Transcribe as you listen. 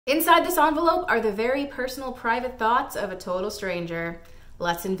Inside this envelope are the very personal, private thoughts of a total stranger.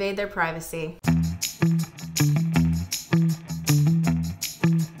 Let's invade their privacy.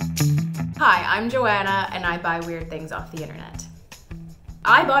 Hi, I'm Joanna, and I buy weird things off the internet.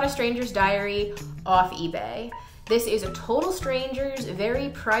 I bought a stranger's diary off eBay. This is a total stranger's very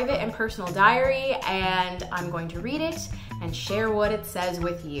private and personal diary, and I'm going to read it and share what it says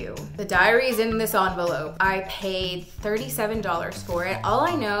with you. The diary is in this envelope. I paid $37 for it. All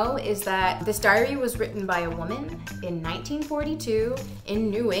I know is that this diary was written by a woman in 1942 in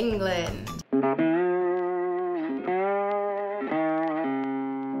New England.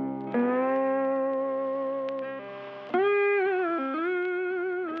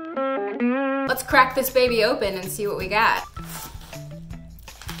 Let's crack this baby open and see what we got.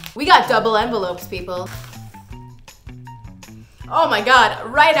 We got double envelopes, people. Oh my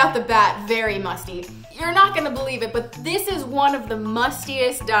God, right out the bat, very musty. You're not gonna believe it, but this is one of the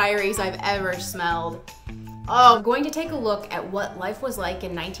mustiest diaries I've ever smelled. Oh, I'm going to take a look at what life was like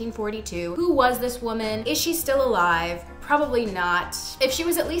in 1942. Who was this woman? Is she still alive? Probably not. If she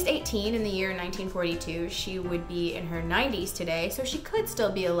was at least 18 in the year 1942, she would be in her 90s today, so she could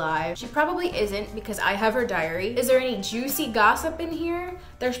still be alive. She probably isn't because I have her diary. Is there any juicy gossip in here?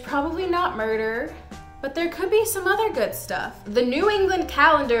 There's probably not murder, but there could be some other good stuff. The New England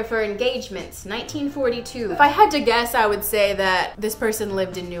calendar for engagements, 1942. If I had to guess, I would say that this person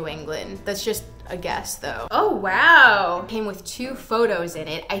lived in New England. That's just a guess though. Oh wow! Came with 2 photos in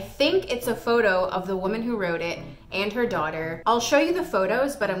it. I think it's a photo of the woman who wrote it and her daughter. I'll show you the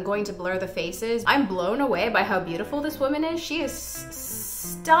photos, but I'm going to blur the faces. I'm blown away by how beautiful this woman is. She is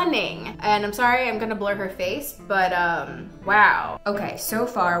stunning. And I'm sorry, I'm gonna blur her face, but wow. Okay, so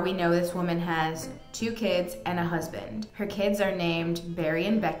far we know this woman has 2 kids and a husband. Her kids are named Barry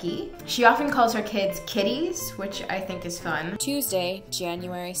and Becky. She often calls her kids kitties, which I think is fun. Tuesday,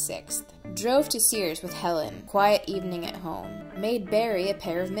 January 6th. Drove to Sears with Helen. Quiet evening at home. Made Barry a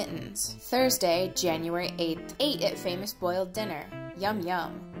pair of mittens. Thursday, January 8th. Ate at famous boiled dinner. Yum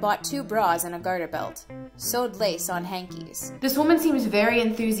yum. Bought 2 bras and a garter belt. Sewed lace on hankies. This woman seems very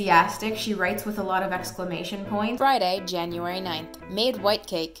enthusiastic. She writes with a lot of exclamation points. Friday, January 9th. Made white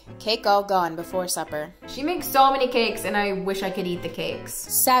cake. Cake all gone before supper. She makes so many cakes and I wish I could eat the cakes.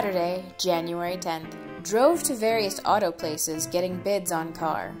 Saturday, January 10th. Drove to various auto places getting bids on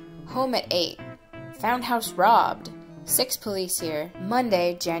car. Home at 8. Found house robbed. 6 police here.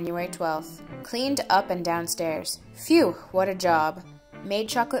 Monday, January 12th. Cleaned up and downstairs. Phew, what a job. Made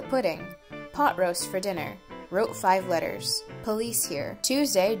chocolate pudding. Pot roast for dinner. Wrote 5 letters. Police here.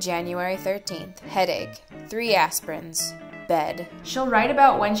 Tuesday, January 13th. Headache. 3 aspirins. Bed. She'll write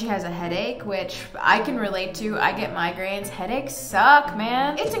about when she has a headache, which I can relate to. I get migraines. Headaches suck,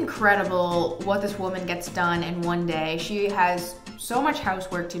 man. It's incredible what this woman gets done in one day. She has so much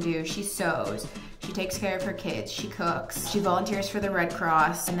housework to do. She sews. She takes care of her kids, she cooks, she volunteers for the Red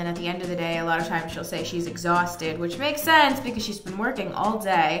Cross, and then at the end of the day, a lot of times she'll say she's exhausted, which makes sense because she's been working all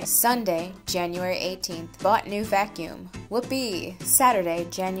day. Sunday, January 18th, bought new vacuum. Whoopee! Saturday,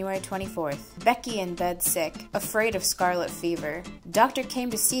 January 24th, Becky in bed sick, afraid of scarlet fever. Doctor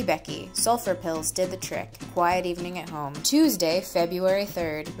came to see Becky, sulfur pills did the trick. Quiet evening at home. Tuesday, February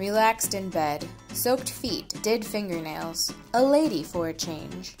 3rd, relaxed in bed. Soaked feet, did fingernails. A lady for a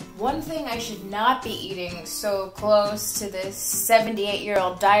change. One thing I should not be eating so close to this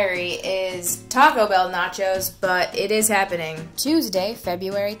 78-year-old diary is Taco Bell nachos, but it is happening. Tuesday,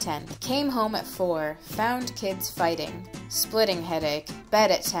 February 10th. Came home at 4. Found kids fighting. Splitting headache.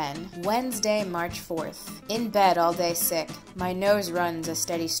 Bed at 10. Wednesday, March 4th. In bed all day sick. My nose runs a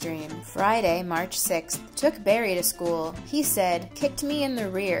steady stream. Friday, March 6th. Took Barry to school. He said, kicked me in the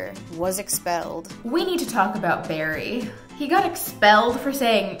rear. Was expelled. We need to talk about Barry. He got expelled for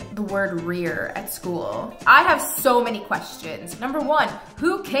saying the word rear at school. I have so many questions. Number 1,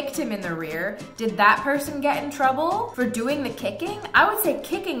 who kicked him in the rear? Did that person get in trouble for doing the kicking? I would say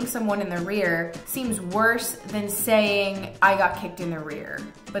kicking someone in the rear seems worse than saying I got kicked in the rear.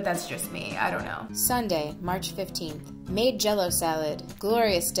 But that's just me, I don't know. Sunday, March 15th. Made Jell-O salad.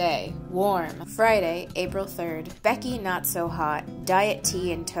 Glorious day. Warm. Friday, April 3rd. Becky not so hot. Diet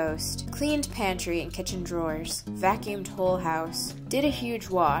tea and toast. Cleaned pantry and kitchen drawers. Vacuumed whole house. Did a huge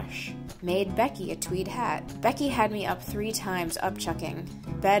wash. Made Becky a tweed hat. Becky had me up 3 times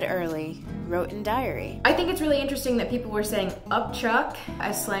upchucking. Bed early. Wrote in diary. I think it's really interesting that people were saying upchuck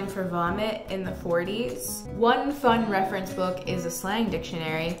as slang for vomit in the 40s. One fun reference book is a slang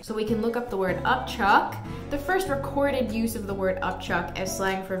dictionary, so we can look up the word upchuck. The first recorded use of the word upchuck as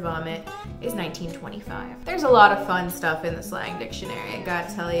slang for vomit is 1925. There's a lot of fun stuff in the slang dictionary, I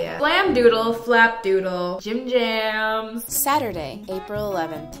gotta tell ya. Flam doodle, flap doodle, Jim Jams. Saturday, Thursday, April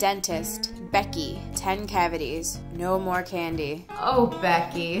 11th. Dentist, Becky, 10 cavities, no more candy. Oh,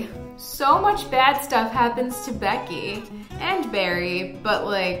 Becky. So much bad stuff happens to Becky. And Barry, but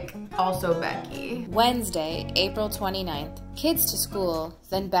like, also Becky. Wednesday, April 29th. Kids to school,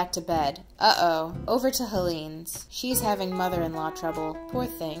 then back to bed. Uh-oh, over to Helene's. She's having mother-in-law trouble. Poor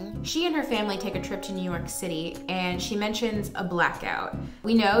thing. She and her family take a trip to New York City, and she mentions a blackout.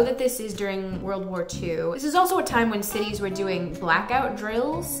 We know that this is during World War II. This is also a time when cities were doing blackout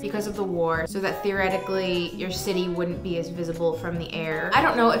drills because of the war, so that theoretically your city wouldn't be as visible from the air. I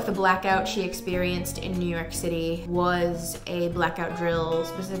don't know if the blackout she experienced in New York City was a blackout drill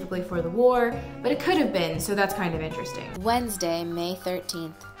specifically for the war, but it could have been, so that's kind of interesting. Wednesday, May 13th.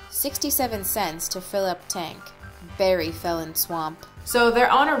 67 cents to fill up tank. Barry fell in swamp. So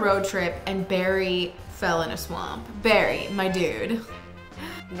they're on a road trip and Barry fell in a swamp. Barry, my dude.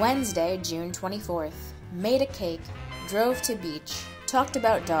 Wednesday, June 24th. Made a cake. Drove to beach. Talked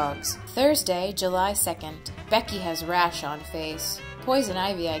about dogs. Thursday, July 2nd. Becky has rash on face. Poison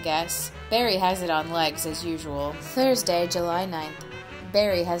ivy, I guess. Barry has it on legs as usual. Thursday, July 9th.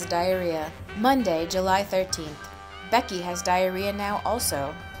 Barry has diarrhea. Monday, July 13th. Becky has diarrhea now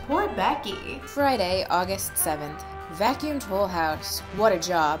also. Poor Becky. Friday, August 7th. Vacuumed whole house. What a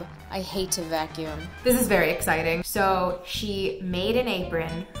job. I hate to vacuum. This is very exciting. So she made an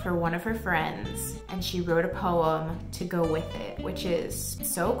apron for one of her friends and she wrote a poem to go with it, which is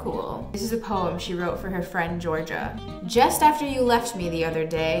so cool. This is a poem she wrote for her friend Georgia. Just after you left me the other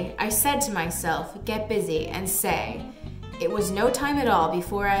day, I said to myself, get busy and say, it was no time at all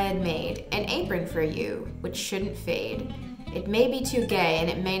before I had made an apron for you, which shouldn't fade. It may be too gay and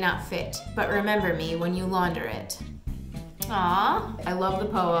it may not fit, but remember me when you launder it. Aww, I love the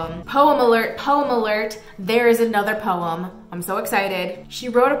poem. Poem alert, poem alert. There is another poem. I'm so excited. She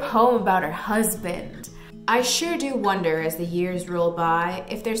wrote a poem about her husband. I sure do wonder as the years roll by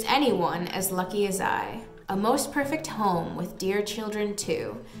if there's anyone as lucky as I. A most perfect home with dear children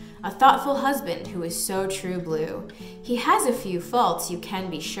too. A thoughtful husband who is so true blue. He has a few faults, you can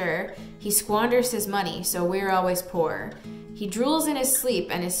be sure. He squanders his money, so we're always poor. He drools in his sleep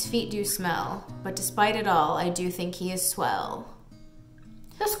and his feet do smell. But despite it all, I do think he is swell.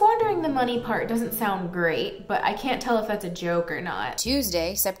 The squandering the money part doesn't sound great, but I can't tell if that's a joke or not.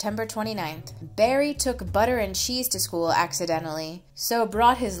 Tuesday, September 29th. Barry took butter and cheese to school accidentally, so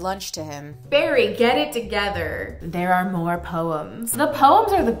brought his lunch to him. Barry, get it together. There are more poems. The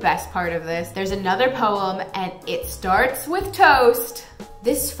poems are the best part of this. There's another poem and it starts with toast.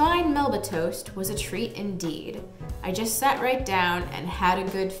 This fine Melba toast was a treat indeed. I just sat right down and had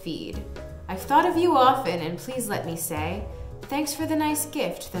a good feed. I've thought of you often and please let me say, thanks for the nice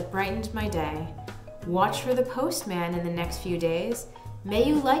gift that brightened my day. Watch for the postman in the next few days. May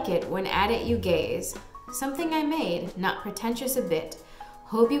you like it when at it you gaze. Something I made, not pretentious a bit.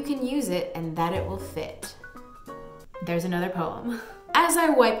 Hope you can use it and that it will fit. There's another poem. As I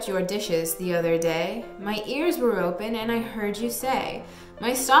wiped your dishes the other day, my ears were open and I heard you say,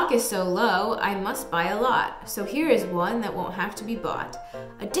 my stock is so low, I must buy a lot. So here is one that won't have to be bought.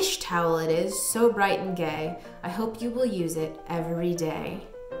 A dish towel it is, so bright and gay. I hope you will use it every day.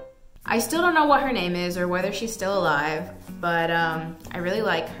 I still don't know what her name is or whether she's still alive, but I really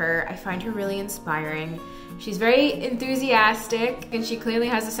like her. I find her really inspiring. She's very enthusiastic and she clearly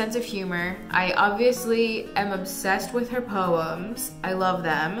has a sense of humor. I obviously am obsessed with her poems. I love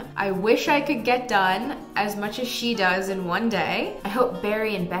them. I wish I could get done as much as she does in one day. I hope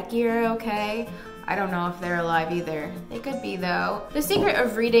Barry and Becky are okay. I don't know if they're alive either. They could be though. The secret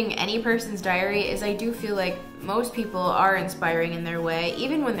of reading any person's diary is I do feel like most people are inspiring in their way.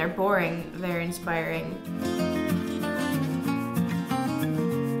 Even when they're boring, they're inspiring.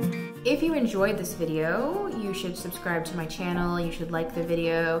 If you enjoyed this video, you should subscribe to my channel, you should like the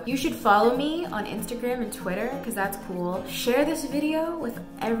video, you should follow me on Instagram and Twitter, because that's cool. Share this video with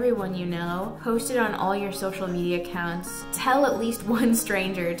everyone you know, post it on all your social media accounts, tell at least one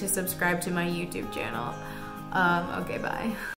stranger to subscribe to my YouTube channel. Okay, bye.